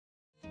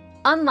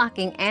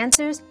unlocking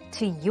answers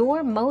to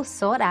your most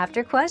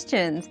sought-after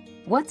questions.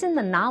 What's in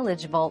the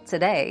Knowledge Vault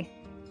today?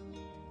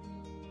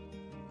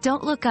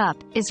 Don't Look Up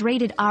is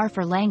rated R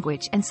for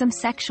language and some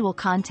sexual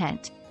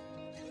content.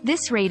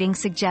 This rating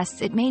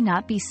suggests it may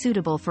not be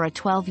suitable for a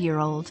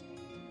 12-year-old.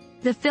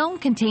 The film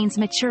contains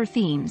mature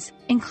themes,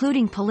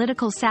 including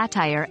political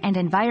satire and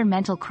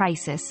environmental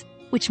crisis,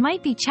 which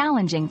might be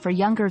challenging for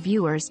younger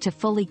viewers to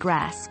fully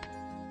grasp.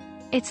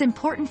 It's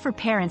important for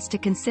parents to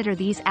consider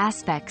these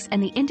aspects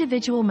and the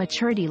individual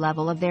maturity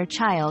level of their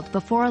child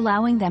before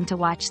allowing them to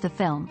watch the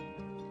film.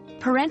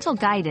 Parental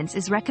guidance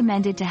is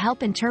recommended to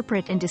help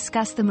interpret and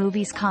discuss the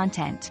movie's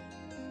content.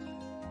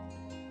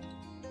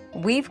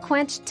 We've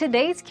quenched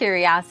today's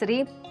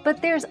curiosity,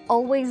 but there's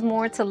always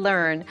more to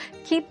learn.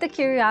 Keep the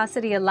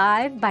curiosity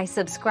alive by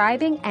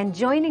subscribing and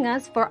joining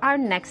us for our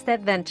next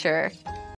adventure.